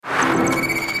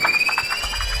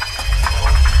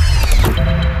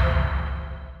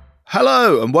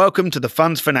Hello and welcome to the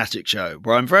Funds Fanatic Show,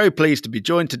 where I'm very pleased to be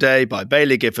joined today by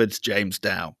Baillie Gifford's James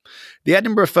Dow. The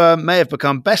Edinburgh firm may have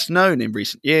become best known in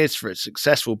recent years for its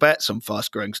successful bets on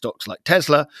fast-growing stocks like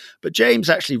Tesla, but James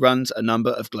actually runs a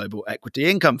number of global equity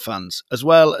income funds, as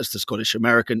well as the Scottish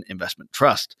American Investment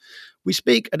Trust. We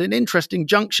speak at an interesting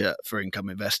juncture for income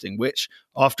investing, which,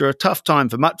 after a tough time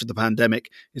for much of the pandemic,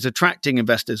 is attracting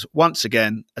investors once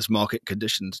again as market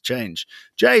conditions change.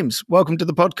 James, welcome to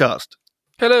the podcast.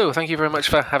 Hello, thank you very much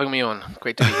for having me on.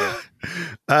 Great to be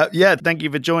here. Thank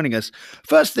you for joining us.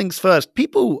 First things first,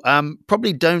 people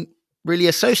probably don't really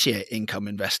associate income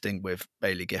investing with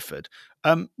Baillie Gifford.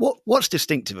 What's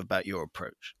distinctive about your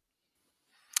approach?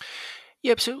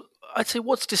 Yeah, so I'd say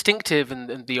what's distinctive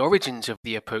and the origins of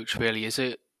the approach really is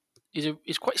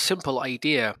quite a simple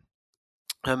idea.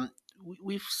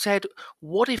 We've said,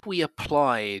 what if we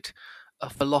applied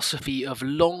a philosophy of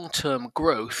long-term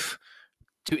growth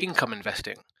to income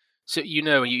investing? So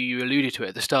you alluded to it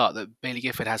at the start that Baillie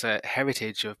Gifford has a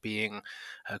heritage of being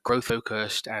growth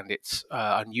focused, and it's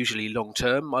unusually long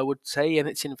term, I would say, in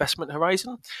its investment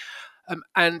horizon.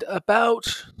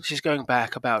 This is going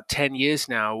back about 10 years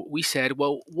now, we said,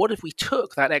 well, what if we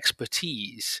took that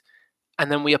expertise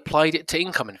and then we applied it to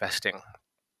income investing?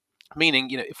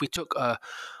 Meaning, if we took a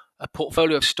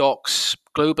portfolio of stocks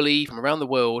globally from around the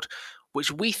world,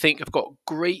 which we think have got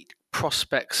great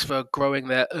prospects for growing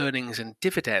their earnings and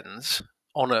dividends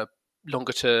on a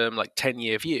longer term, like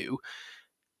 10-year view,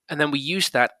 and then we use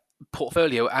that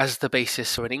portfolio as the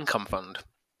basis for an income fund.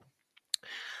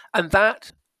 And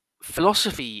that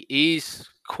philosophy is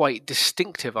quite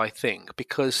distinctive, I think,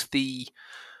 because the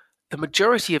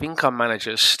majority of income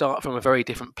managers start from a very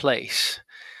different place.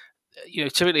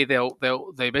 Typically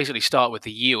they basically start with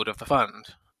the yield of the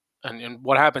fund, and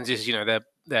what happens is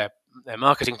their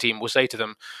marketing team will say to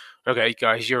them, okay,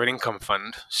 guys, you're an income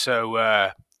fund, so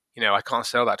I can't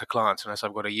sell that to clients unless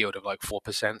I've got a yield of like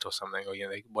 4% or something, or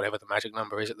whatever the magic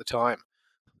number is at the time.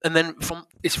 And then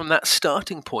it's from that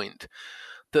starting point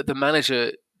that the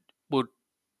manager will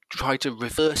try to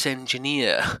reverse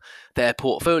engineer their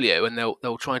portfolio, and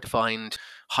they'll try to find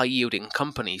high yielding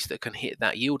companies that can hit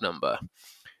that yield number.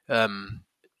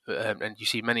 And you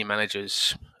see many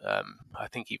managers, I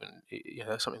think even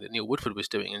something that Neil Woodford was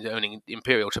doing and owning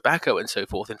Imperial Tobacco and so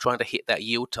forth, and trying to hit that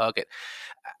yield target.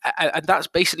 And that's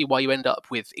basically why you end up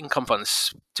with income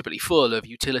funds typically full of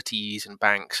utilities and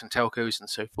banks and telcos and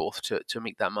so forth to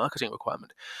meet that marketing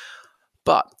requirement.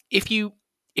 But if you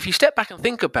step back and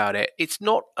think about it, it's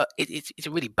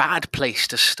a really bad place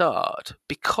to start,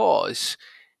 because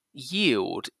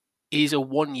yield is a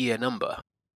 1-year number,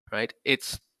 right?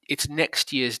 It's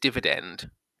next year's dividend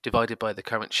divided by the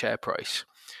current share price.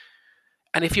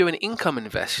 And if you're an income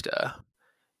investor,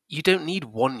 you don't need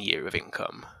 1 year of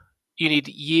income. You need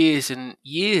years and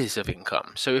years of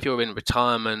income. So if you're in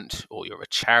retirement, or you're a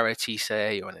charity,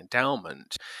 say, or an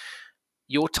endowment,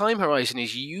 your time horizon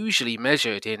is usually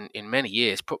measured in many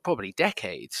years, probably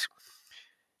decades.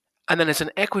 And then as an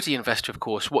equity investor, of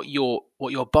course, what you're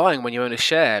buying when you own a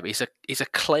share is a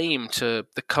claim to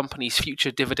the company's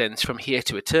future dividends from here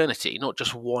to eternity, not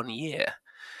just 1 year.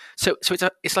 So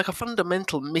it's like a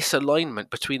fundamental misalignment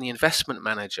between the investment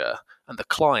manager and the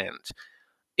client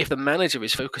if the manager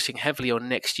is focusing heavily on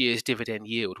next year's dividend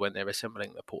yield when they're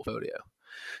assembling the portfolio.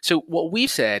 So what we've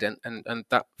said, and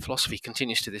that philosophy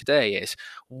continues to this day, is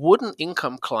wouldn't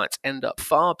income clients end up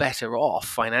far better off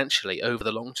financially over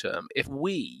the long term if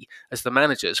we, as the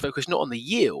managers, focus not on the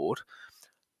yield,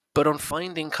 but on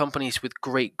finding companies with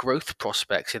great growth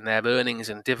prospects in their earnings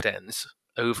and dividends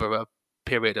over a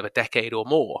period of a decade or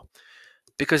more?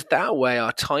 Because that way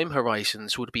our time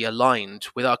horizons would be aligned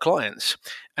with our clients,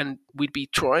 and we'd be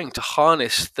trying to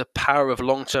harness the power of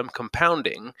long-term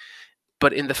compounding,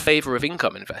 but in the favor of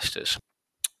income investors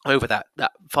over that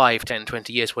 5, 10,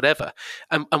 20 years, whatever.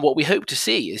 And what we hope to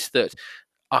see is that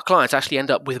our clients actually end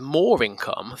up with more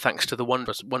income thanks to the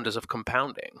wonders of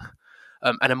compounding,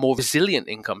 and a more resilient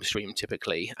income stream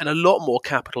typically, and a lot more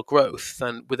capital growth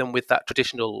than with that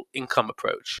traditional income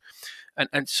approach.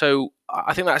 And so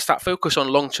I think that's that focus on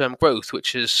long-term growth,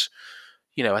 which is,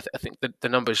 I think that the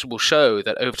numbers will show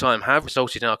that over time have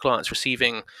resulted in our clients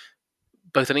receiving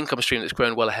both an income stream that's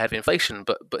grown well ahead of inflation,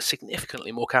 but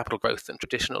significantly more capital growth than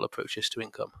traditional approaches to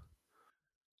income.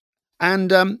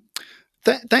 And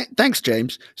thanks,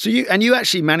 James. So you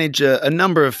actually manage a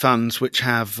number of funds which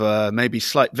have maybe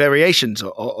slight variations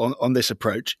on this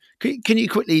approach. Can you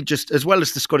quickly, just as well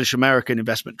as the Scottish American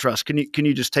Investment Trust, can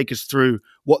you just take us through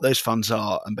what those funds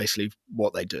are and basically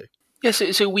what they do? Yes,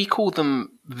 so we call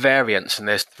them variants, and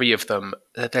there's 3 of them.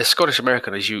 There's Scottish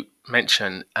American, as you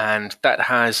mentioned, and that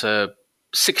has a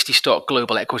 60 stock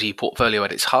global equity portfolio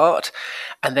at its heart,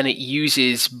 and then it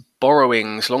uses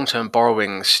borrowings, long-term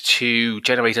borrowings, to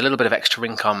generate a little bit of extra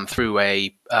income through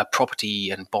a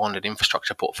property and bond and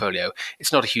infrastructure portfolio.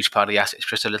 It's not a huge part of the asset, it's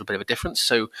just a little bit of a difference.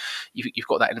 So you've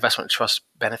got that investment trust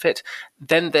benefit.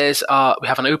 Then we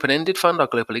have an open-ended fund, our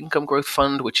Global Income Growth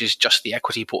Fund, which is just the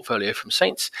equity portfolio from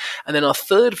Saints. And then our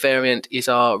third variant is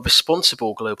our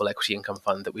Responsible Global Equity Income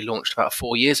Fund that we launched about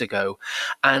 4 years ago.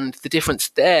 And the difference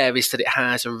there is that it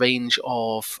has a range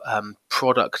of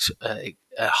product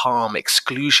harm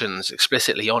exclusions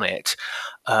explicitly on it,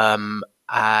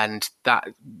 and that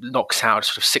knocks out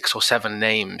sort of 6 or 7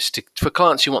 names for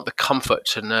clients who want the comfort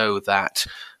to know that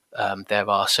there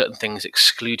are certain things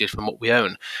excluded from what we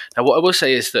own. Now, what I will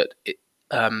say is that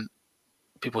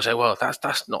people say, well,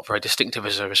 that's not very distinctive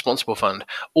as a responsible fund.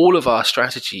 All of our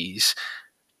strategies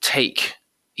take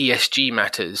ESG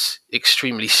matters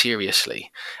extremely seriously.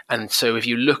 And so if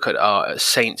you look at our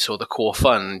Saints or the core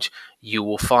fund, you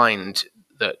will find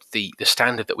that the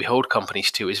standard that we hold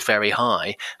companies to is very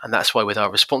high. And that's why with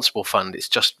our responsible fund, it's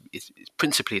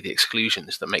principally the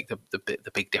exclusions that make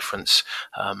the big difference.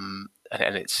 And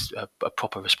it's a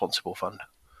proper responsible fund.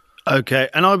 Okay.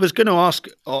 And I was going to ask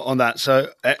on that. So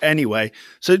anyway,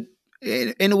 so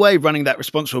in a way, running that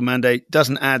responsible mandate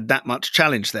doesn't add that much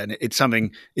challenge then. It's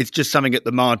just something at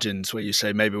the margins where you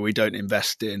say maybe we don't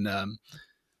invest in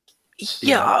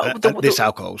this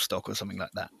alcohol stock or something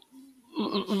like that.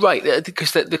 Right,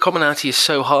 because the commonality is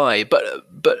so high. But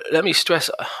let me stress,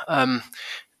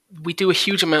 we do a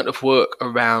huge amount of work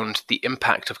around the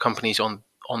impact of companies on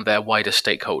their wider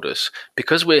stakeholders,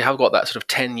 because we have got that sort of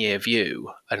 10-year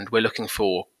view and we're looking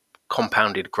for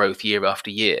compounded growth year after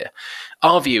year.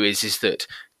 Our view is that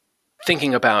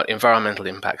thinking about environmental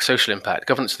impact, social impact,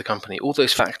 governance of the company, all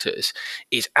those factors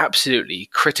is absolutely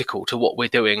critical to what we're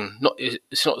doing.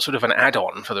 It's not sort of an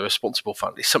add-on for the responsible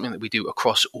fund. It's something that we do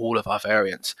across all of our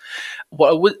variants.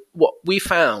 What we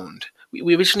found,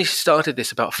 we originally started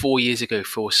this about 4 years ago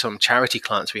for some charity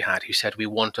clients we had who said we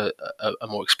want a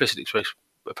more explicit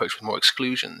approach with more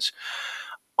exclusions.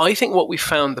 I think what we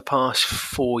found the past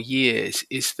 4 years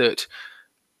is that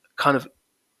kind of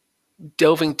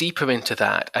delving deeper into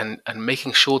that and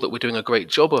making sure that we're doing a great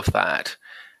job of that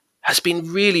has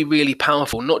been really, really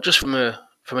powerful, not just from an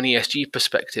ESG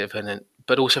perspective,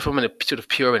 but also from a sort of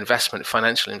pure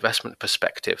financial investment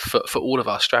perspective for all of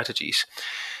our strategies.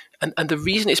 And the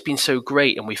reason it's been so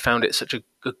great and we found it such a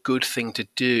good thing to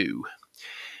do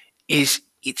is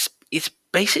it's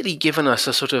basically given us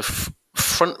a sort of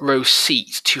front row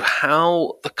seat to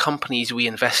how the companies we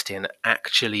invest in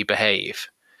actually behave.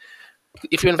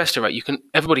 If you're an investor, right,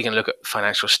 everybody can look at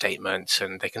financial statements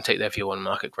and they can take their view on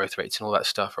market growth rates and all that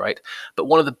stuff, right? But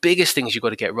one of the biggest things you've got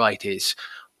to get right is,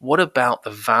 what about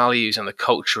the values and the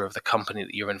culture of the company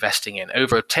that you're investing in?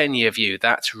 Over a 10-year view,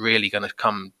 that's really going to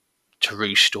come to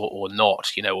roost or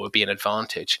not, or be an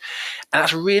advantage. And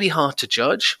that's really hard to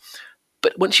judge.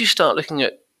 But once you start looking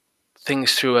at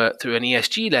things through an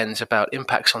ESG lens about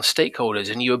impacts on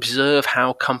stakeholders, and you observe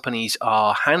how companies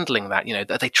are handling that,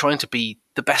 are they trying to be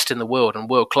the best in the world and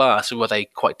world class, or are they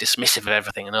quite dismissive of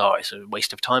everything and it's a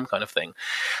waste of time kind of thing?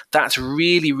 That's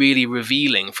really, really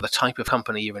revealing for the type of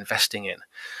company you're investing in.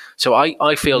 So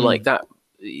I feel like that,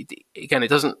 again, it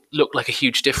doesn't look like a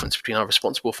huge difference between our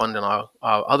responsible fund and our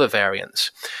other variants,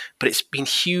 but it's been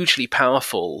hugely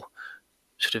powerful,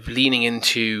 sort of leaning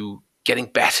into getting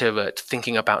better at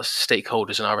thinking about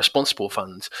stakeholders in our responsible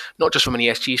funds, not just from an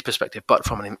ESG perspective, but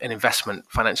from an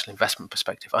financial investment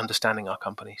perspective, understanding our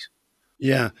companies.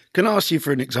 Yeah. Can I ask you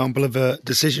for an example of a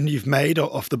decision you've made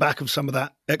off the back of some of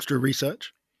that extra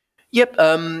research? Yep.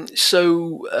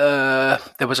 So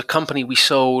there was a company we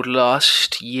sold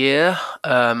last year,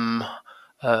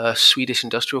 a Swedish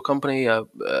industrial company,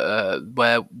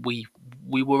 where we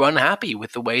were unhappy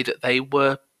with the way that they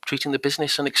were treating the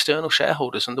business and external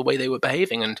shareholders and the way they were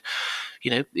behaving. And,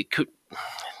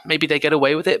 maybe they get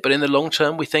away with it, but in the long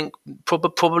term, we think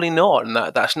probably not. And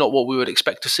that's not what we would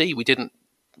expect to see. We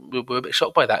were a bit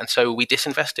shocked by that. And so we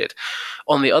disinvested.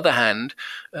 On the other hand,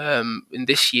 in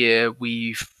this year,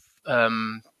 we've,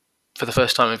 for the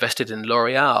first time, invested in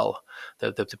L'Oreal,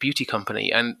 the beauty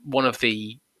company. And one of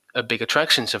the big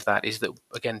attractions of that is that,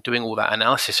 again, doing all that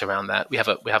analysis around that, we have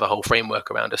a whole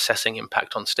framework around assessing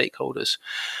impact on stakeholders.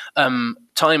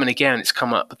 Time and again, it's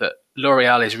come up that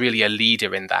L'Oreal is really a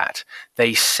leader in that.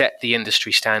 They set the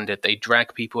industry standard. They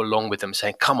drag people along with them,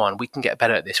 saying, "Come on, we can get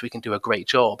better at this. We can do a great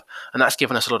job." And that's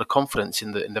given us a lot of confidence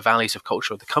in the values of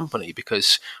culture of the company,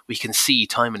 because we can see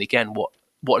time and again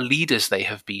what leaders they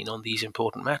have been on these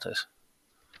important matters.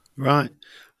 Right.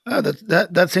 Oh,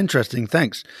 that's interesting.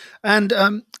 Thanks. And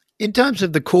In terms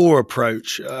of the core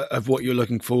approach of what you're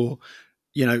looking for,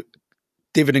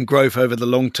 dividend growth over the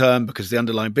long term because the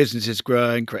underlying business is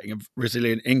growing, creating a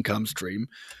resilient income stream.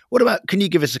 Can you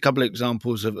give us a couple of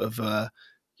examples of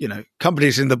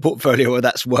companies in the portfolio where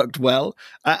that's worked well,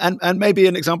 and maybe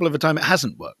an example of a time it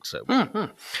hasn't worked so well?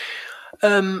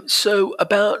 So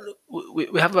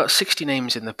we have about 60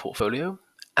 names in the portfolio,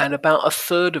 and about a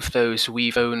third of those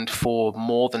we've owned for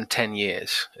more than 10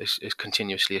 years as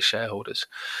continuously as shareholders.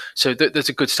 So there's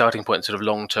a good starting point, sort of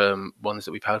long-term ones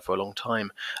that we've had for a long time.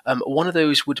 One of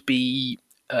those would be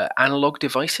analog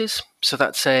devices. So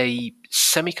that's a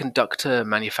semiconductor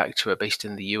manufacturer based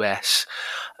in the US.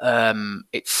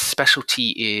 Its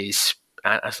specialty is,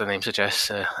 as the name suggests,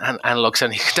 analog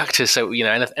semiconductors. So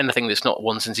anything that's not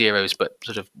ones and zeros, but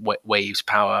sort of waves,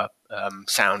 power,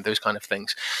 sound, those kind of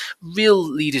things. Real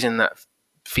leaders in that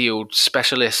field,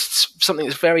 specialists, something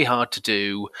that's very hard to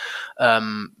do,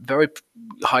 very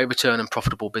high return and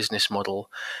profitable business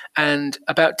model. And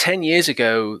about 10 years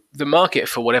ago, the market,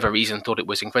 for whatever reason, thought it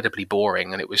was incredibly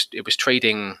boring, and it was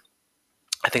trading,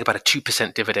 I think, about a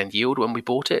 2% dividend yield when we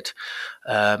bought it.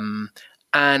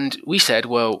 And we said,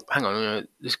 well, hang on,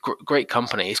 this great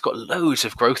company, it's got loads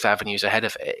of growth avenues ahead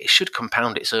of it. It should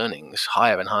compound its earnings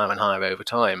higher and higher and higher over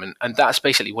time. And that's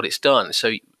basically what it's done.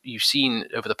 So you've seen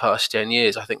over the past 10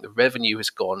 years, I think the revenue has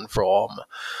gone from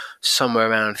somewhere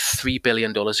around $3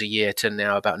 billion a year to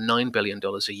now about $9 billion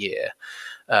a year.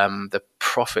 The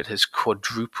profit has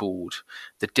quadrupled.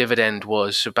 The dividend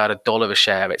was about $1 a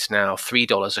share. It's now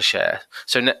 $3 a share.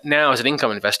 So now, as an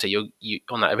income investor, you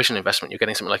on that original investment, you're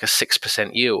getting something like a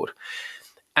 6% yield.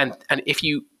 And if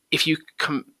you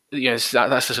that's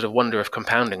the sort of wonder of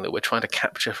compounding that we're trying to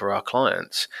capture for our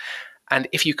clients. And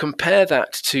if you compare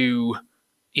that to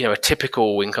a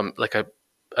typical income, like a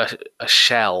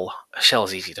Shell.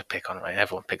 Shell's easy to pick on, right?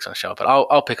 Everyone picks on Shell, but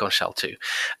I'll pick on Shell too.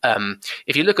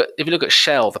 If you look at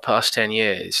Shell the past 10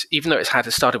 years, even though it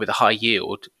started with a high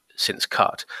yield since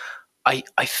cut, I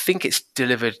think it's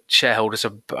delivered shareholders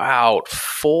about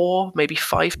 4, maybe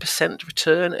 5%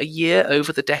 return a year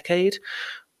over the decade,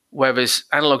 whereas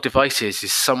analog devices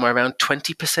is somewhere around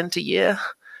 20% a year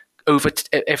over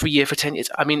every year for 10 years.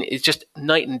 I mean, it's just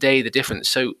night and day, the difference.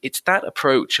 So it's that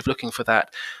approach of looking for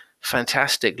that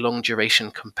fantastic long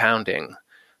duration compounding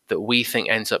that we think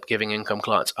ends up giving income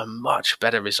clients a much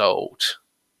better result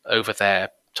over their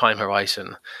time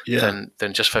horizon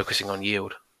than just focusing on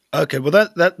yield. Okay, well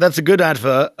that's a good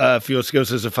advert for your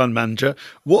skills as a fund manager.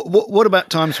 What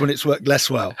about times when it's worked less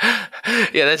well?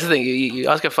 Yeah, that's the thing. You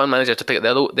ask a fund manager to pick,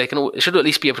 they should at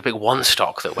least be able to pick one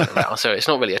stock that went around. So it's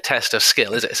not really a test of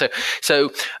skill, is it?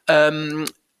 So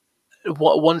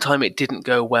one time it didn't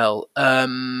go well.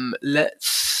 Let's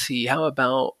see. How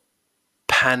about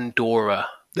Pandora?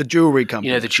 The jewelry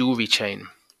company. The jewelry chain.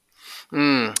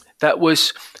 That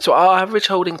was, so our average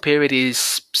holding period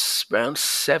is around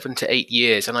 7 to 8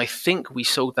 years. And I think we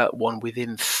sold that one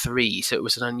within 3. So it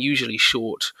was an unusually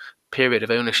short period of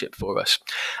ownership for us.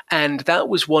 And that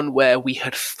was one where we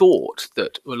had thought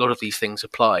that a lot of these things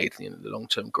applied, the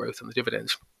long-term growth and the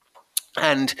dividends.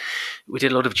 And we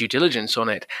did a lot of due diligence on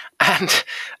it. And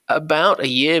about a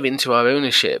year into our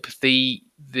ownership, the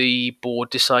board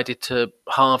decided to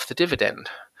halve the dividend.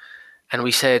 And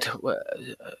we said, well,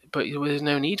 but there's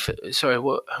no need for it. Sorry,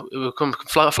 what? We were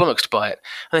flummoxed by it.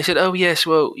 And they said, oh, yes,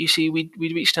 well, you see, we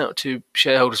reached out to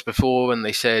shareholders before and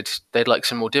they said they'd like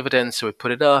some more dividends, so we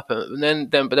put it up. But then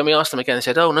we asked them again and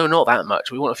said, oh, no, not that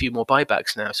much. We want a few more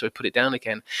buybacks now, so we put it down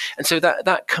again. And so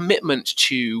that commitment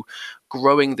to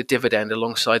growing the dividend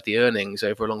alongside the earnings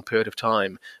over a long period of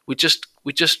time, we just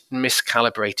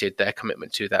miscalibrated their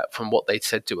commitment to that from what they'd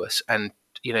said to us. And,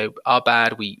 our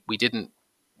bad, we didn't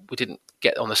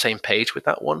get on the same page with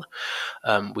that one.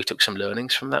 We took some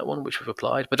learnings from that one, which we've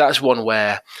applied. But that's one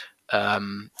where, a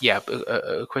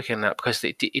quick in that, because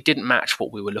it didn't match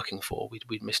what we were looking for. We'd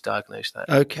misdiagnosed that.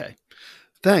 Okay,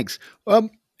 thanks.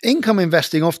 Income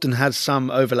investing often has some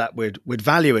overlap with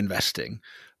value investing,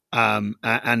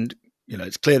 and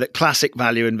it's clear that classic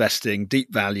value investing,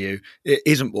 deep value, it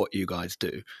isn't what you guys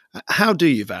do. How do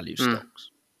you value stocks?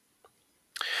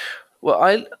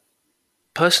 Well,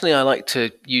 Personally, I like to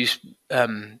use,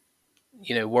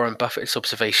 Warren Buffett's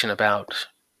observation about,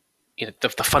 the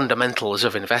fundamentals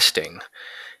of investing,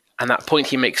 and that point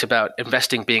he makes about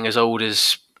investing being as old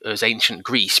as ancient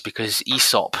Greece, because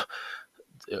Aesop's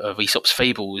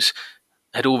fables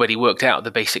had already worked out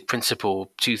the basic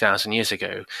principle 2,000 years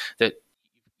ago that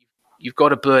you've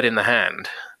got a bird in the hand,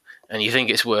 and you think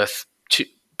it's worth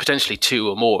potentially 2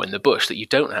 or more in the bush that you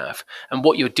don't have, and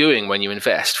what you're doing when you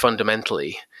invest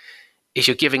fundamentally is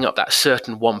you're giving up that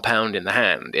certain £1 in the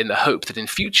hand in the hope that in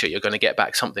future you're going to get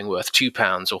back something worth £2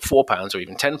 or £4 or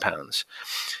even £10.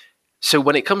 So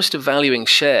when it comes to valuing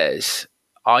shares,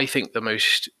 I think the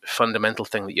most fundamental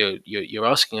thing that you're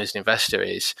asking as an investor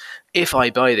is, if I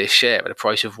buy this share at a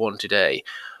price of 1 today,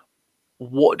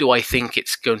 what do I think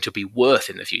it's going to be worth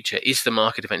in the future? Is the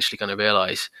market eventually going to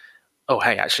realize, oh,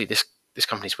 hey, actually this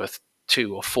company's worth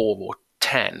 2 or 4 or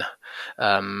 10?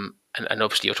 And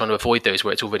obviously you're trying to avoid those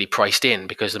where it's already priced in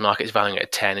because the market is valuing it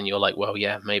at 10 and you're like, well,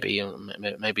 yeah, maybe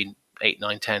 8,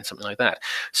 9, 10, something like that.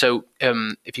 So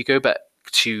if you go back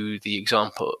to the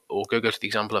example, or go to the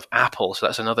example of Apple, so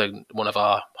that's another one of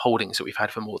our holdings that we've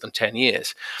had for more than 10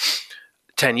 years.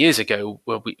 10 years ago,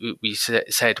 well, we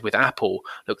said with Apple,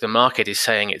 look, the market is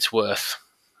saying it's worth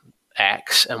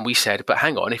X, and we said, but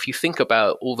hang on, if you think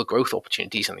about all the growth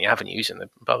opportunities and the avenues and the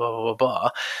blah, blah, blah, blah, blah,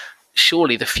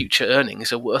 surely the future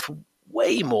earnings are worth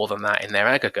way more than that in their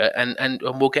aggregate, and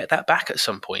we'll get that back at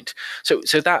some point. So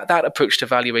that approach to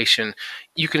valuation,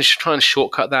 you can try and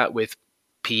shortcut that with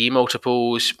PE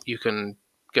multiples. You can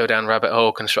go down rabbit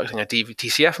hole constructing a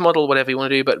DCF model, whatever you want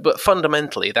to do, but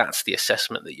fundamentally that's the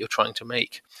assessment that you're trying to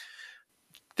make.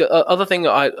 The other thing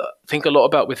that I think a lot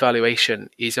about with valuation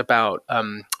is about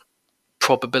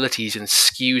probabilities and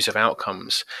skews of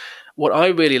outcomes. What I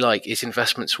really like is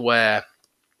investments where,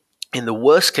 in the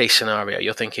worst case scenario,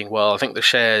 you're thinking, well, I think the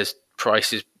shares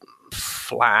price is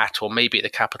flat, or maybe the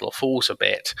capital falls a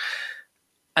bit.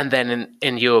 And then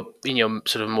in your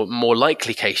sort of more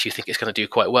likely case, you think it's going to do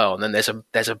quite well. And then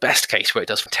there's a best case where it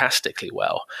does fantastically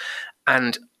well.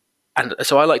 And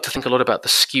so I like to think a lot about the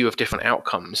skew of different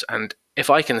outcomes. And if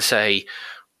I can say,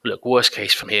 look, worst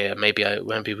case from here, maybe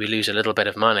we lose a little bit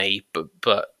of money, but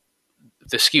the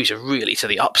skews are really to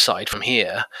the upside from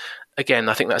here. Again,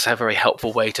 I think that's a very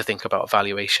helpful way to think about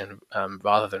valuation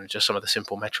rather than just some of the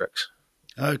simple metrics.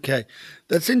 Okay,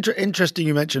 that's interesting.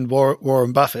 You mentioned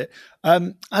Warren Buffett.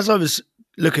 As I was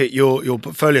looking at your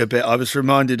portfolio a bit, I was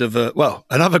reminded of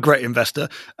another great investor,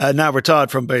 now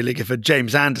retired from Baillie Gifford,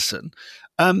 James Anderson.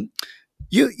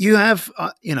 You have,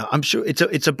 I'm sure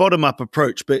it's a bottom up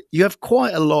approach, but you have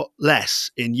quite a lot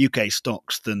less in UK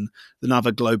stocks than lots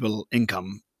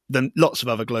of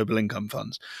other global income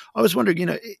funds. I was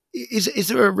wondering, is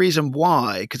there a reason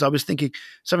why? Because I was thinking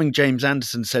something James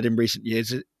Anderson said in recent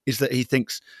years is that he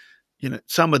thinks,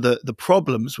 some of the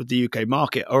problems with the UK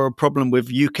market are a problem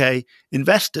with UK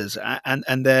investors,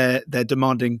 and they're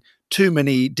demanding too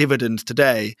many dividends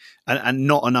today and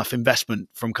not enough investment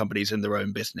from companies in their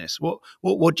own business.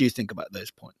 What do you think about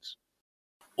those points?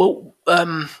 Well,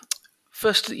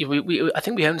 first, I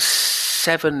think we own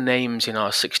 7 names in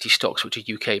our 60 stocks which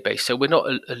are UK based, so we're not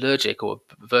allergic or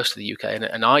averse to the UK.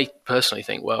 And I personally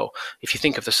think, well, if you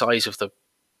think of the size of the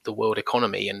world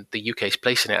economy and the UK's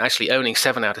place in it, actually owning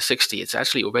 7 out of 60, it's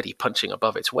actually already punching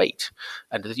above its weight.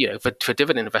 And for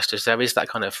dividend investors, there is that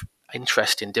kind of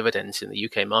interest in dividends in the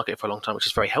UK market for a long time, which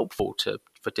is very helpful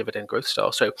for dividend growth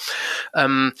style. So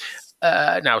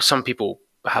now some people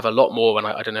have a lot more, and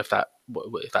I don't know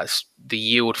if that's the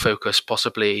yield focus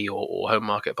possibly, or home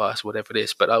market bias, whatever it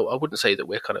is, but I wouldn't say that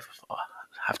we're kind of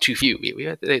have too few.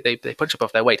 They punch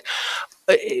above their weight.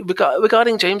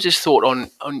 Regarding James's thought on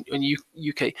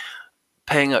UK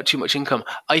paying out too much income,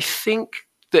 I think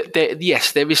that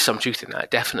there is some truth in that,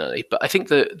 definitely. But I think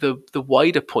the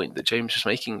wider point that James was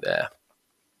making there,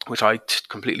 which I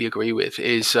completely agree with,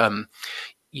 is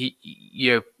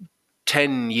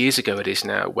 10 years ago it is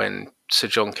now, when Sir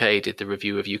John Kay did the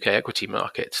review of UK equity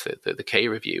markets, the Kay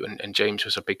review, and James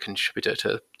was a big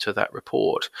contributor to that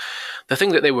report. The thing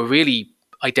that they were really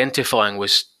identifying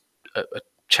was a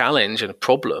challenge and a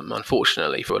problem,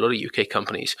 unfortunately, for a lot of UK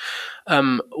companies,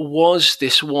 was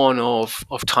this one of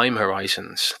time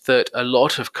horizons, that a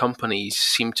lot of companies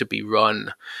seem to be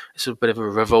run as a bit of a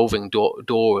revolving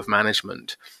door of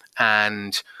management,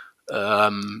 and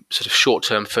sort of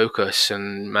short-term focus,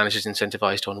 and managers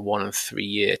incentivized on 1 and 3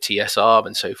 year TSR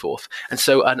and so forth. And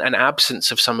so an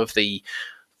absence of some of the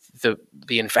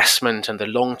investment and the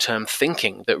long-term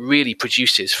thinking that really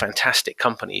produces fantastic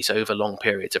companies over long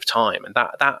periods of time. And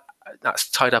that's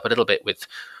tied up a little bit with,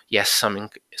 yes, some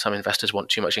investors want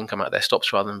too much income out of their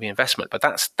stocks rather than the investment, but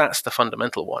that's the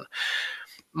fundamental one.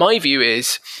 My view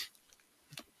is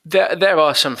there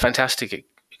are some fantastic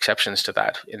exceptions to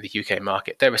that in the UK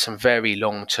market. There are some very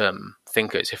long-term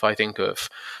thinkers. If I think of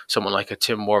someone like a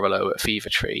Tim Warrillow at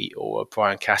Fevertree, or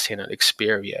Brian Cassin at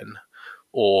Experian,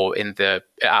 or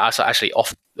actually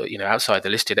off outside the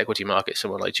listed equity market,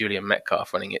 someone like Julian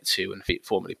Metcalf running it too, and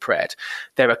formerly Pred,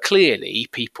 there are clearly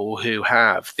people who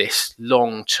have this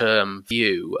long-term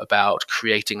view about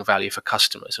creating value for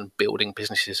customers and building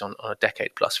businesses on a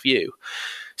decade-plus view.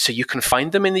 So you can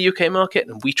find them in the UK market,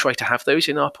 and we try to have those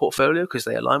in our portfolio because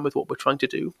they align with what we're trying to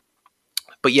do.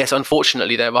 But yes,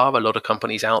 unfortunately, there are a lot of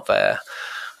companies out there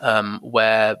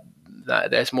where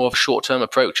there's more of a short-term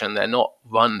approach, and they're not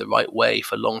run the right way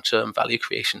for long-term value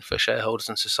creation for shareholders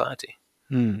and society.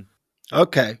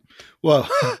 Okay, well,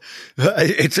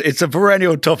 it's a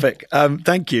perennial topic.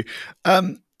 Thank you.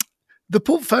 The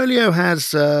portfolio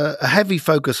has a heavy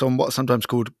focus on what's sometimes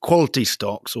called quality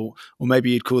stocks, or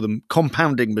maybe you'd call them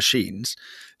compounding machines.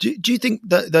 Do you think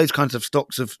that those kinds of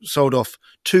stocks have sold off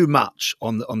too much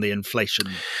on the inflation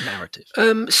narrative?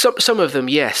 Some of them,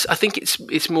 yes. I think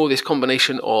it's more this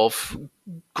combination of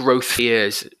growth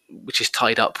fears, which is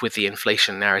tied up with the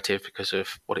inflation narrative because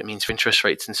of what it means for interest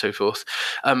rates and so forth.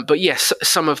 But yes,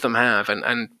 some of them have,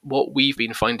 and what we've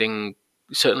been finding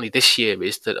certainly this year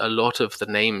is that a lot of the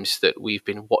names that we've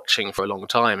been watching for a long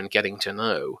time and getting to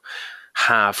know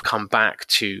have come back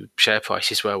to share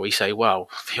prices where we say, well,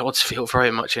 the odds feel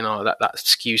very much in our that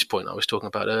skews point I was talking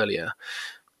about earlier.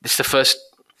 It's the first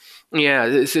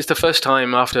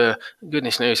time after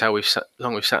goodness knows how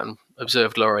long we've sat and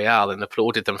observed L'Oreal and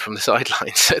applauded them from the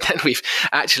sidelines. So then we've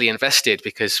actually invested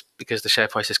because the share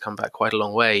price has come back quite a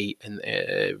long way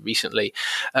recently.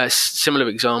 Similar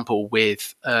example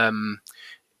with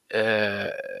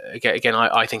again,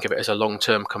 I think of it as a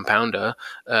long-term compounder.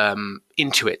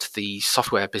 Intuit, the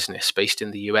software business based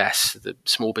in the US, the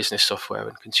small business software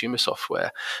and consumer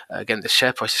software. Again, the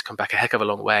share price has come back a heck of a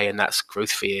long way, and that's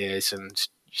growth fears. And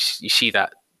you see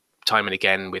that time and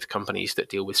again with companies that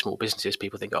deal with small businesses.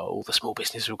 People think, oh, all the small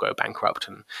businesses will go bankrupt,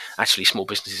 and actually small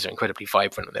businesses are incredibly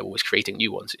vibrant and they're always creating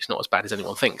new ones. It's not as bad as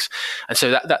anyone thinks. And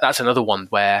so that's another one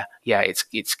where, yeah,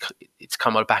 it's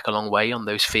come back a long way on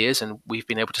those fears, and we've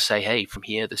been able to say, hey, from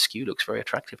here the skew looks very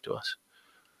attractive to us.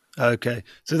 Okay,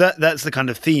 so that's the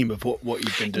kind of theme of what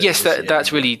you've been doing. Yes,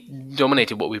 that's really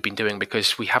dominated what we've been doing,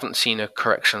 because we haven't seen a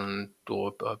correction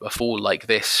or a fall like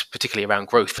this, particularly around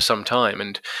growth, for some time.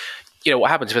 And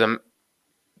what happens with them,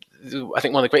 I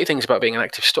think one of the great things about being an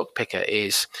active stock picker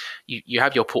is you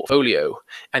have your portfolio,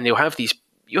 and you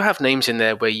have names in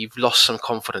there where you've lost some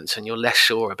confidence and you're less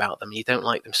sure about them, and you don't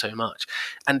like them so much.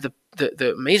 And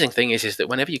the amazing thing is that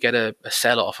whenever you get a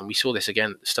sell-off, and we saw this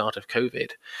again at the start of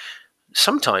COVID,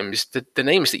 sometimes the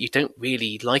names that you don't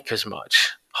really like as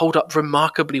much hold up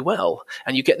remarkably well,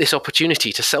 and you get this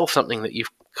opportunity to sell something that you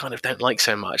kind of don't like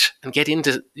so much and get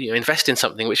into invest in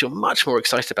something which you're much more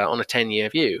excited about on a 10-year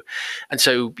view. And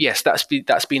so yes, that's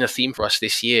been a theme for us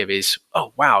this year is,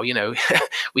 oh wow,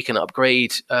 we can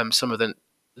upgrade some of the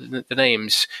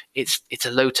names. It's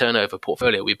a low turnover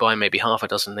portfolio. We buy maybe half a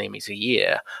dozen names a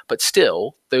year, but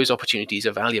still those opportunities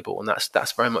are valuable, and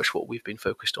that's very much what we've been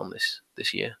focused on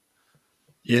this year.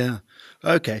 Yeah.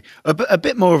 Okay. A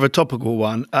bit more of a topical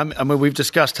one. I mean, we've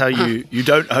discussed how you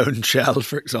don't own Shell,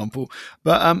 for example,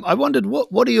 but I wondered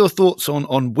what are your thoughts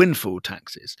on windfall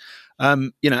taxes?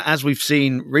 As we've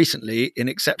seen recently, in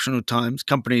exceptional times,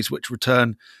 companies which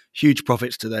return huge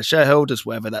profits to their shareholders,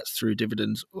 whether that's through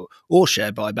dividends or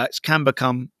share buybacks, can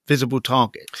become visible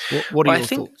targets. What are your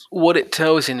thoughts? I think what it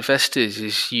tells investors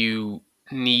is you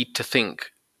need to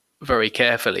think very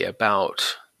carefully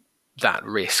about that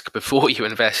risk before you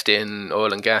invest in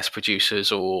oil and gas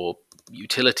producers or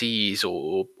utilities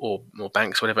or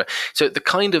banks, whatever. So the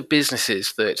kind of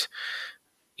businesses that,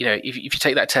 if you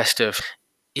take that test of,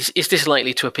 is this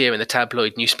likely to appear in the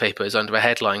tabloid newspapers under a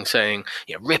headline saying,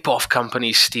 rip-off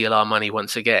companies steal our money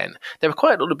once again? There are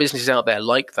quite a lot of businesses out there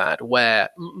like that where,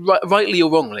 rightly or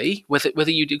wrongly,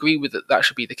 whether you'd agree with that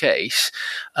should be the case,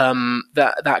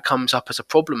 that comes up as a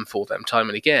problem for them time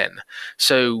and again.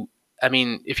 So I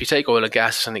mean, if you take oil and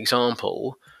gas as an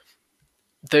example,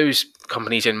 those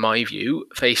companies, in my view,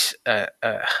 face a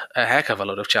heck of a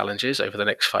lot of challenges over the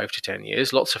next 5 to 10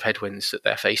 years, lots of headwinds that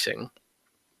they're facing.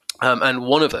 And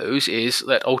one of those is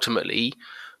that ultimately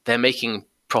they're making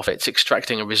profits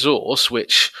extracting a resource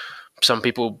which some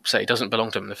people say doesn't belong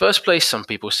to them in the first place. Some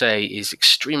people say is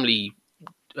extremely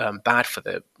bad for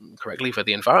the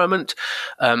environment.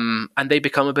 And they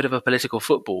become a bit of a political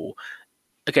football.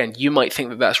 Again, you might think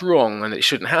that that's wrong and that it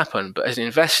shouldn't happen, but as an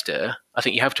investor, I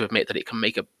think you have to admit that it can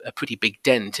make a pretty big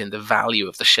dent in the value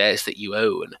of the shares that you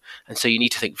own. And so you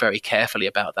need to think very carefully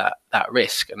about that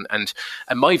risk. And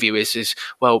my view is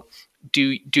well,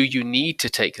 do you need to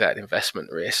take that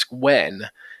investment risk when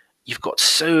you've got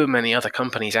so many other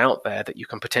companies out there that you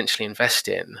can potentially invest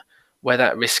in where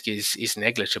that risk is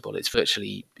negligible. It's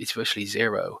virtually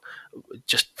zero.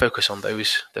 Just focus on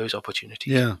those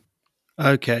opportunities. Yeah.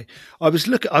 Okay. I was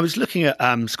looking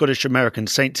at Scottish American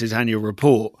Saints' annual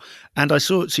report, and I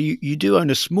saw, so you do own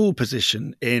a small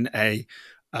position in a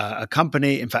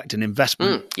company, in fact, an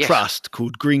investment Yes. trust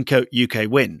called Greencoat UK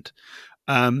Wind.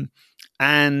 And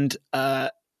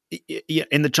in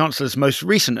the Chancellor's most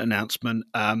recent announcement,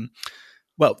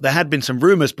 well, there had been some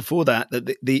rumours before that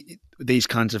these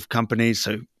kinds of companies,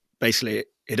 so basically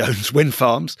it owns wind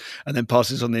farms and then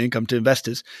passes on the income to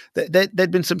investors.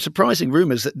 There'd been some surprising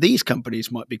rumours that these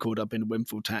companies might be caught up in a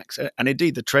windfall tax, and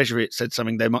indeed the Treasury said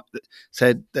something that's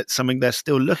something they're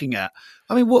still looking at.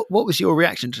 I mean, what was your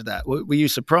reaction to that? Were you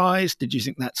surprised? Did you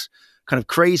think that's kind of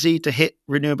crazy to hit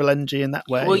renewable energy in that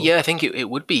way? Well, yeah, I think it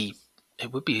would be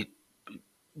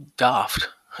daft,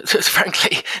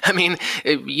 frankly. I mean,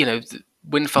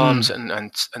 wind farms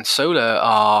and solar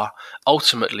are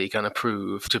ultimately going to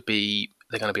prove to be,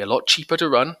 they're going to be a lot cheaper to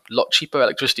run, a lot cheaper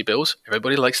electricity bills.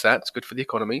 Everybody likes that. It's good for the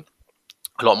economy.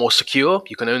 A lot more secure.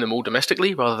 You can own them all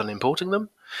domestically rather than importing them.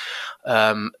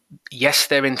 Yes,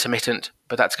 they're intermittent,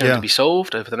 but that's going to be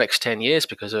solved over the next 10 years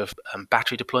because of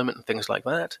battery deployment and things like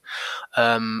that.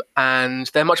 And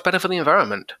they're much better for the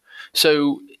environment.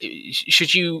 So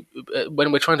should you,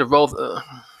 when we're trying to roll...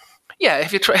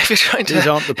 if you're trying to... These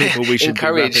aren't the people we should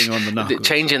encourage be rapping on the knuckles. The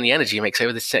change in the energy mix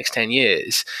over the next 10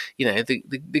 years,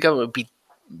 the government would be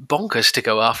bonkers to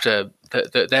go after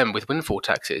them with windfall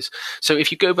taxes. So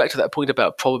if you go back to that point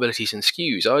about probabilities and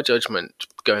skews, our judgment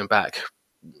going back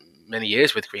many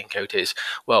years with Greencoat is,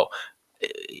 well,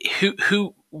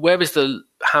 where is the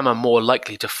hammer more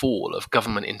likely to fall of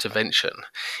government intervention?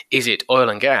 Is it oil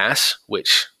and gas,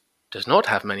 which does not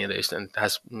have many of those and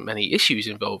has many issues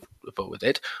involved with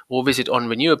it, or is it on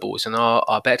renewables? And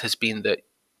our bet has been that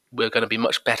we're going to be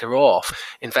much better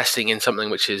off investing in something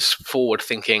which is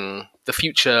forward-thinking, the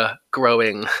future,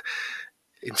 growing,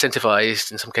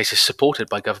 incentivized, in some cases supported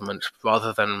by government,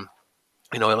 rather than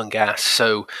in oil and gas.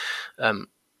 So,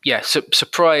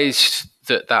 surprised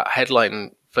that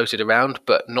headline floated around,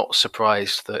 but not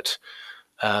surprised that...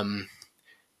 am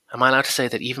I allowed to say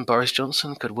that even Boris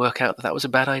Johnson could work out that was a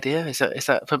bad idea? Is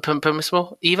that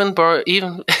permissible? Even I'll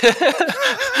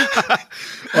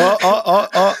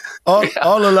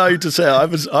allow you to say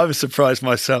it. I was surprised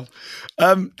myself.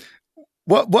 One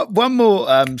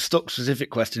more stock specific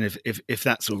question, if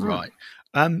that's all right.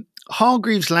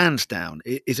 Hargreaves Lansdowne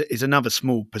is another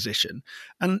small position,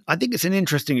 and I think it's an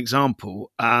interesting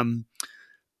example.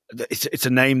 It's a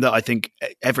name that I think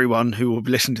everyone who will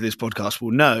listen to this podcast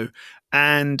will know.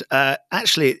 And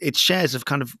actually, its shares have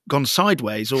kind of gone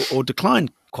sideways or declined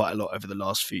quite a lot over the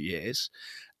last few years.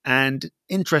 And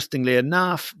interestingly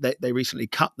enough, they recently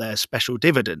cut their special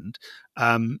dividend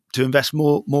to invest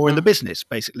more in the business,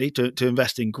 basically to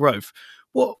invest in growth.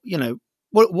 What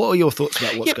are your thoughts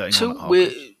about what's going on? So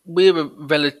we're a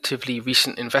relatively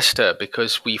recent investor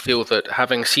because we feel that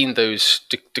having seen those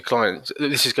declines,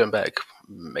 this is going back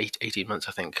 18 months,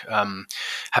 I think.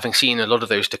 Having seen a lot of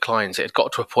those declines, it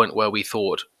got to a point where we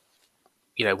thought,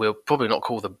 we'll probably not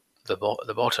call the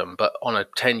bottom, but on a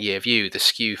 10-year view, the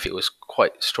skew feels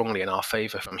quite strongly in our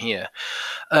favor from here.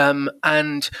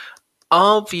 And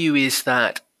our view is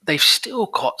that they've still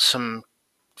got some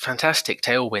fantastic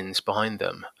tailwinds behind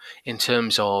them in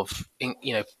terms of,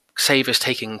 savers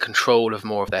taking control of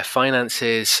more of their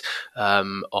finances,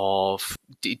 of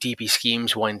DB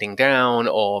schemes winding down,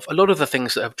 of a lot of the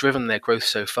things that have driven their growth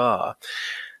so far.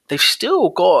 They've still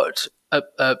got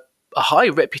a high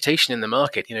reputation in the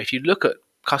market. If you look at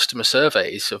customer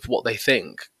surveys of what they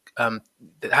think,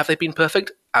 have they been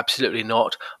perfect? Absolutely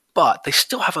not. But they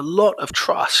still have a lot of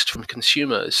trust from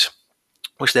consumers,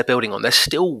 which they're building on. They're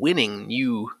still winning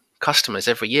new customers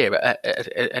every year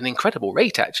at an incredible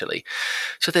rate, actually.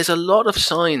 So there's a lot of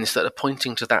signs that are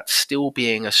pointing to that still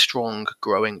being a strong,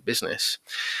 growing business.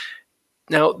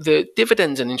 Now, the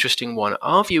dividend's an interesting one.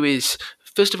 Our view is,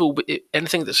 first of all,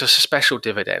 anything that's a special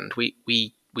dividend, we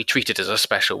treat it as a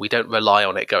special. We don't rely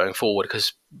on it going forward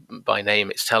because by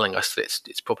name it's telling us that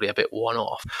it's probably a bit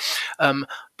one-off.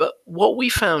 But what we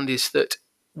found is that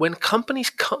when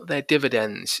companies cut their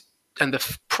dividends, and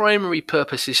the primary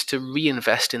purpose is to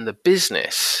reinvest in the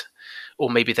business, or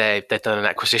maybe they've done an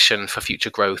acquisition for future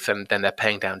growth and then they're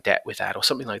paying down debt with that or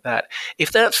something like that.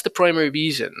 If that's the primary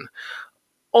reason,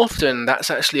 often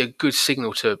that's actually a good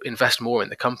signal to invest more in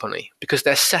the company because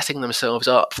they're setting themselves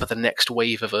up for the next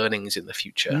wave of earnings in the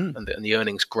future and the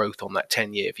earnings growth on that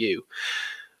 10-year view.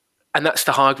 And that's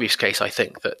the Hargreaves case, I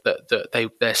think, that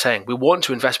they're saying. We want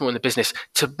to invest more in the business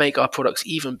to make our products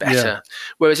even better. Yeah.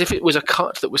 Whereas if it was a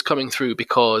cut that was coming through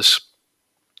because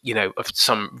of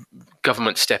some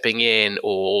government stepping in,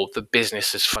 or the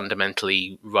business has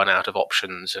fundamentally run out of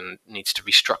options and needs to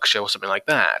restructure or something like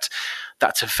that,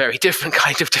 that's a very different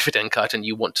kind of dividend cut, and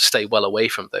you want to stay well away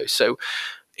from those. So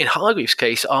in Hargreaves'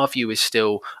 case, our view is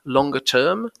still longer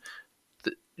term.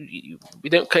 We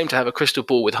don't claim to have a crystal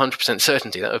ball with 100%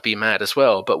 certainty. That would be mad as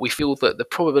well. But we feel that the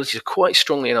probabilities are quite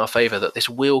strongly in our favor that this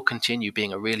will continue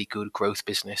being a really good growth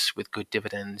business with good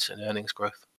dividends and earnings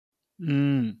growth.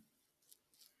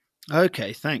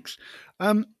 Okay, thanks.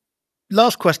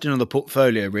 Last question on the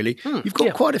portfolio, really. You've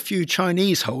got quite a few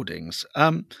Chinese holdings.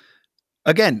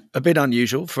 Again, a bit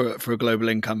unusual for a global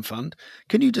income fund.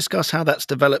 Can you discuss how that's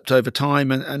developed over time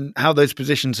and how those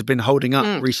positions have been holding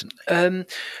up recently?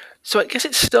 So I guess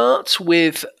it starts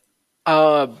with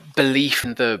our belief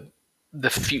in the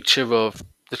future of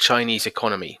the Chinese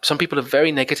economy. Some people are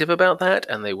very negative about that,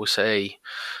 and they will say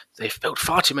they've built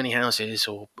far too many houses,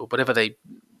 or whatever the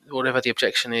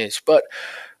objection is. But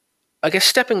I guess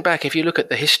stepping back, if you look at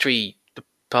the history, the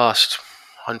past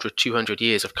 100, 200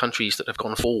 years of countries that have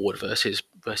gone forward versus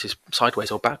sideways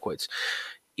or backwards,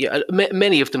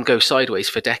 many of them go sideways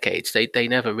for decades. They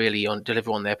never really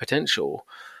deliver on their potential.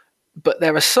 But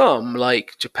there are some,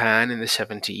 like Japan in the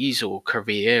 70s or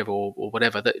Korea or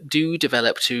whatever, that do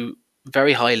develop to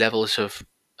very high levels of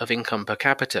income per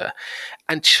capita.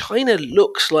 And China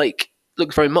looks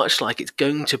very much like it's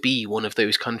going to be one of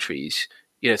those countries,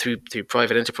 through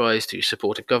private enterprise, through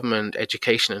supportive government,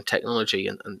 education and technology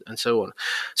and so on.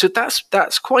 So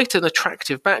that's quite an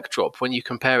attractive backdrop when you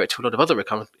compare it to a lot of other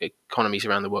economies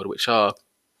around the world, which are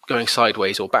going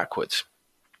sideways or backwards.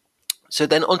 So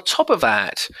then on top of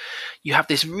that, you have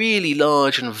this really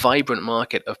large and vibrant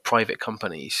market of private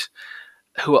companies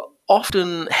who are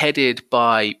often headed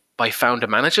by founder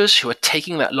managers who are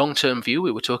taking that long-term view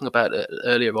we were talking about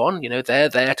earlier on. They're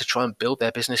there to try and build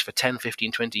their business for 10,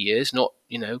 15, 20 years, not,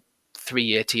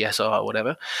 3-year TSR or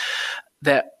whatever.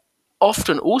 They're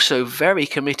often also very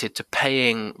committed to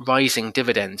paying rising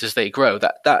dividends as they grow.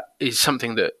 That is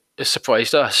something that has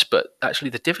surprised us, but actually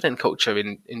the dividend culture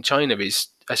in China is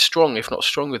as strong, if not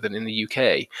stronger, than in the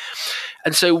UK.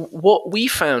 And so what we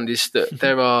found is that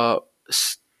there are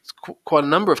quite a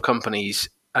number of companies,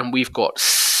 and we've got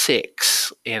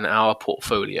 6 in our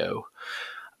portfolio,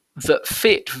 that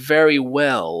fit very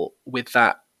well with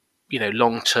that,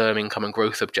 long-term income and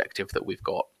growth objective that we've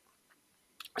got.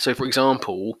 So, for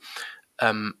example,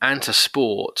 Anta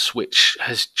Sports, which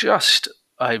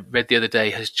I read the other day,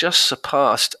 has just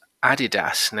surpassed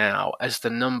Adidas now as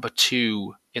the number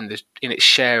 2 in its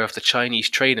share of the Chinese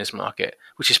trainers market,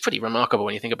 which is pretty remarkable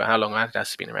when you think about how long Adidas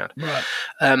has been around. Right.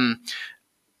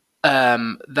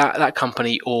 That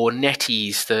company, or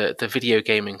NetEase, the video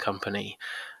gaming company,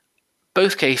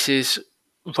 both cases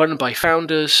run by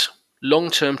founders,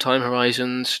 long-term time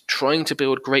horizons, trying to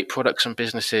build great products and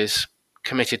businesses,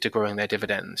 committed to growing their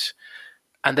dividends.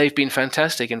 And they've been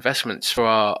fantastic investments for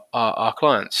our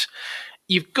clients.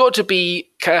 You've got to be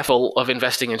careful of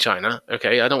investing in China.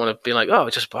 Okay, I don't want to be like,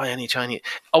 just buy any Chinese.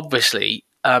 Obviously,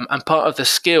 and part of the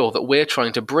skill that we're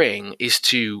trying to bring is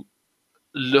to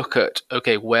look at,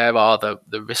 okay, where are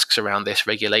the risks around this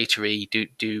regulatory? Do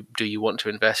you want to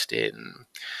invest in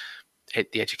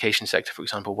the education sector, for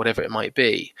example, whatever it might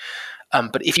be?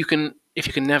 But if you can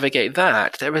navigate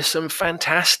that, there are some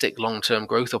fantastic long-term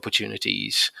growth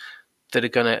opportunities that are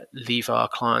going to leave our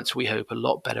clients, we hope, a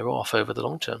lot better off over the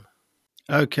long term.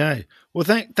 Okay. Well,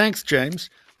 thanks, James.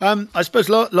 I suppose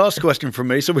last question from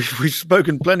me. So we've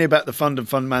spoken plenty about the fund and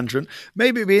fund management.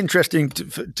 Maybe it'd be interesting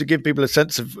to give people a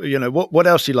sense of what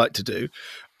else you like to do.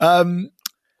 Are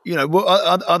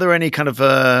there any kind of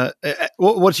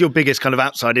what's your biggest kind of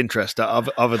outside interest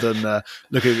other than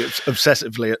looking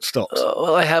obsessively at stocks?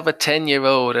 Well, I have a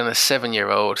 10-year-old and a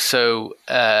 7-year-old, so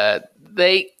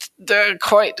they're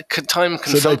quite time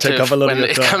consumptive. So they take up a lot when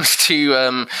it comes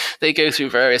to they go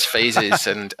through various phases,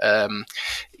 and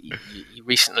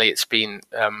recently it's been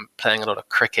playing a lot of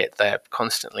cricket. They're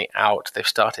constantly out. They've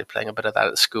started playing a bit of that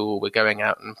at school. We're going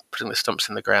out and putting the stumps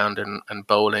in the ground and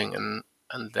bowling, and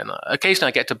then occasionally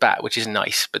I get to bat, which is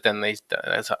nice. But then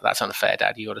that's unfair,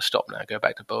 Dad. You got to stop now. Go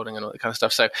back to bowling and all that kind of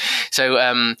stuff. So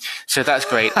that's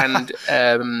great. And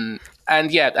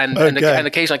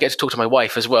occasionally I get to talk to my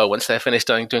wife as well once they're finished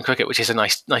doing cricket, which is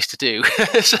nice to do.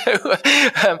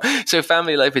 So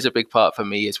family life is a big part for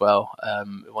me as well.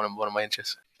 One of my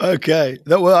interests. Okay.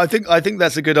 Well, I think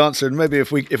that's a good answer, and maybe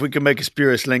if we can make a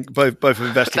spurious link, both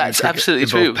investing. That's absolutely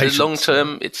true. The long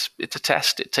term, it's a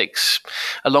test. It takes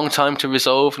a long time to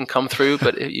resolve and come through,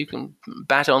 but if you can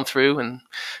bat on through and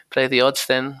play the odds,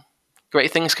 then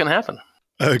great things can happen.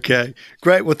 Okay,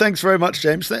 great. Well, thanks very much,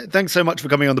 James. Thanks so much for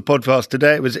coming on the podcast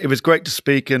today. It was great to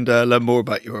speak and learn more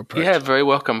about your approach. Yeah, very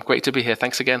welcome. Great to be here.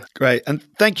 Thanks again. Great, and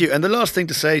thank you. And the last thing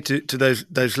to say to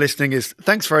those listening is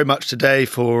thanks very much today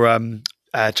for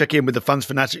checking in with the Funds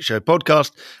Fanatic Show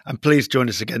podcast, and please join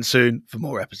us again soon for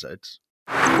more episodes.